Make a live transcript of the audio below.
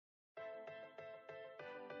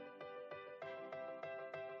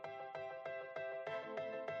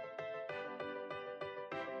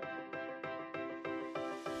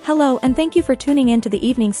Hello and thank you for tuning in to the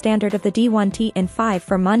Evening Standard of the D1T in 5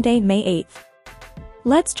 for Monday, May 8th.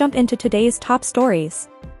 Let's jump into today's top stories.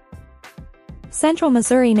 Central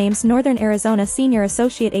Missouri names Northern Arizona Senior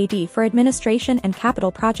Associate AD for Administration and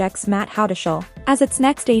Capital Projects Matt Haudischel as its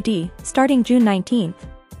next AD, starting June 19th.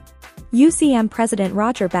 UCM President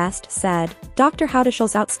Roger Best said, Dr.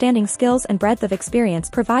 Haudischel's outstanding skills and breadth of experience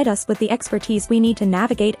provide us with the expertise we need to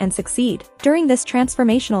navigate and succeed during this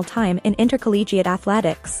transformational time in intercollegiate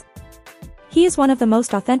athletics. He is one of the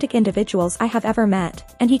most authentic individuals I have ever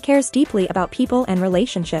met, and he cares deeply about people and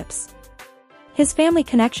relationships. His family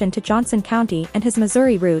connection to Johnson County and his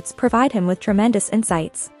Missouri roots provide him with tremendous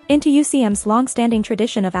insights into UCM's long-standing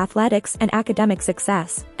tradition of athletics and academic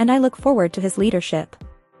success, and I look forward to his leadership.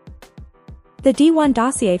 The D1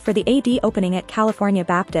 dossier for the AD opening at California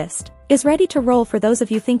Baptist is ready to roll for those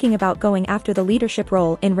of you thinking about going after the leadership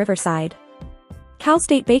role in Riverside. Cal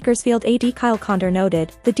State Bakersfield AD Kyle Conder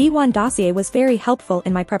noted, the D1 dossier was very helpful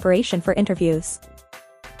in my preparation for interviews.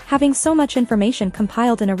 Having so much information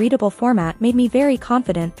compiled in a readable format made me very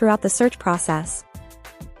confident throughout the search process.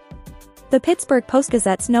 The Pittsburgh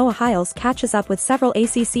Post-Gazette's Noah Hiles catches up with several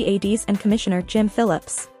ACC ADs and Commissioner Jim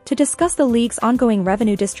Phillips to discuss the league's ongoing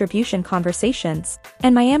revenue distribution conversations,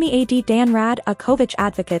 and Miami AD Dan Radakovich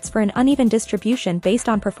advocates for an uneven distribution based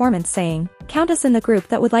on performance, saying, count us in the group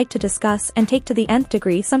that would like to discuss and take to the nth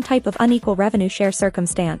degree some type of unequal revenue share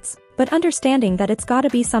circumstance, but understanding that it's gotta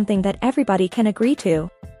be something that everybody can agree to.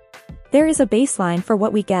 There is a baseline for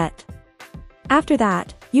what we get. After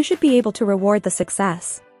that, you should be able to reward the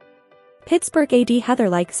success. Pittsburgh AD Heather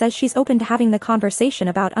Lyke says she's open to having the conversation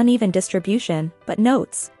about uneven distribution, but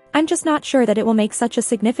notes, I'm just not sure that it will make such a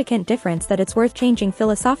significant difference that it's worth changing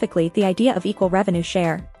philosophically the idea of equal revenue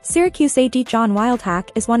share. Syracuse AD John Wildhack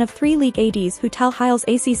is one of 3 league ADs who tell Hiles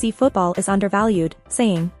ACC football is undervalued,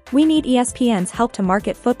 saying, we need ESPN's help to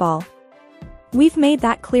market football. We've made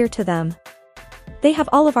that clear to them. They have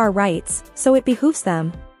all of our rights, so it behooves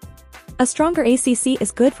them. A stronger ACC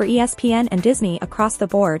is good for ESPN and Disney across the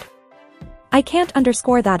board. I can't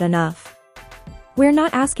underscore that enough. We're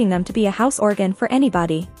not asking them to be a house organ for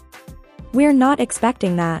anybody. We're not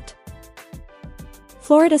expecting that.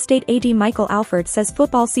 Florida State AD Michael Alford says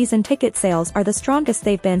football season ticket sales are the strongest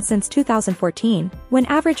they've been since 2014, when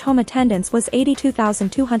average home attendance was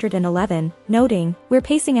 82,211, noting, we're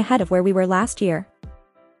pacing ahead of where we were last year.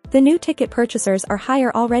 The new ticket purchasers are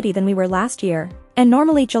higher already than we were last year, and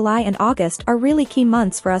normally July and August are really key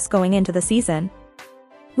months for us going into the season.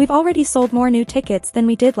 We've already sold more new tickets than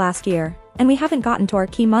we did last year, and we haven't gotten to our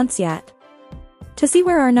key months yet. To see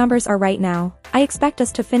where our numbers are right now, I expect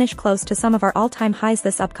us to finish close to some of our all-time highs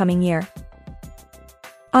this upcoming year.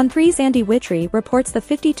 On 3's Andy Wittry reports the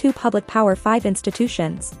 52 public Power 5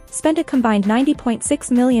 institutions spent a combined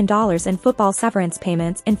 $90.6 million in football severance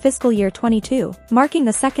payments in fiscal year 22, marking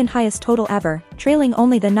the second highest total ever, trailing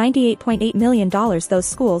only the $98.8 million those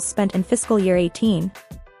schools spent in fiscal year 18.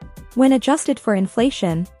 When adjusted for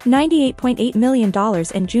inflation, $98.8 million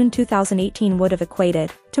in June 2018 would have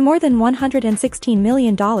equated to more than $116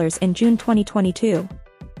 million in June 2022.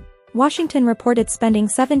 Washington reported spending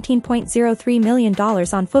 $17.03 million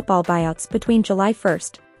on football buyouts between July 1,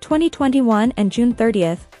 2021 and June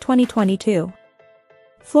 30, 2022.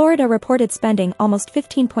 Florida reported spending almost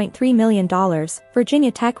 $15.3 million,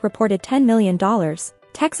 Virginia Tech reported $10 million,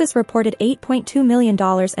 Texas reported $8.2 million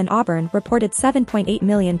and Auburn reported $7.8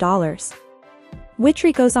 million.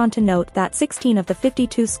 Wittry goes on to note that 16 of the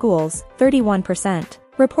 52 schools, 31%,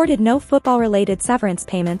 reported no football-related severance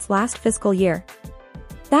payments last fiscal year.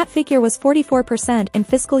 That figure was 44% in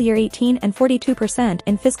fiscal year 18 and 42%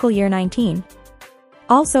 in fiscal year 19.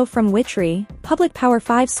 Also from Wittry, public Power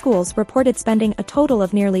 5 schools reported spending a total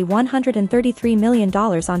of nearly $133 million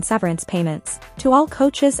on severance payments to all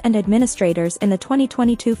coaches and administrators in the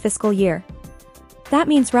 2022 fiscal year. That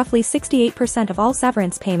means roughly 68% of all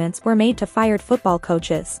severance payments were made to fired football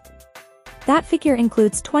coaches. That figure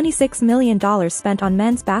includes $26 million spent on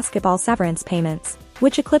men's basketball severance payments,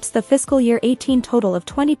 which eclipsed the fiscal year 18 total of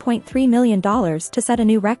 $20.3 million to set a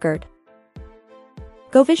new record.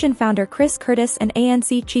 GoVision founder Chris Curtis and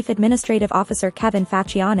ANC Chief Administrative Officer Kevin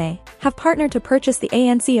Faccione have partnered to purchase the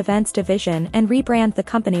ANC Events division and rebrand the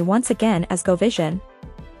company once again as GoVision.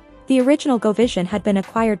 The original GoVision had been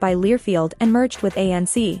acquired by Learfield and merged with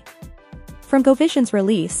ANC. From GoVision's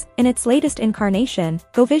release, in its latest incarnation,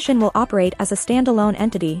 GoVision will operate as a standalone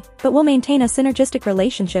entity, but will maintain a synergistic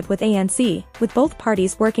relationship with ANC, with both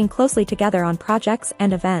parties working closely together on projects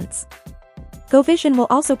and events. GoVision will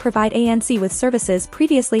also provide ANC with services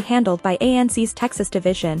previously handled by ANC's Texas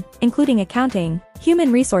division, including accounting, human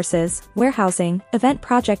resources, warehousing, event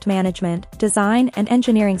project management, design and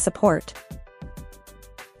engineering support.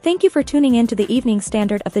 Thank you for tuning in to the Evening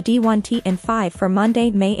Standard of the D1T in 5 for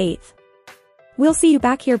Monday, May 8th. We'll see you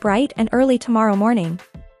back here bright and early tomorrow morning.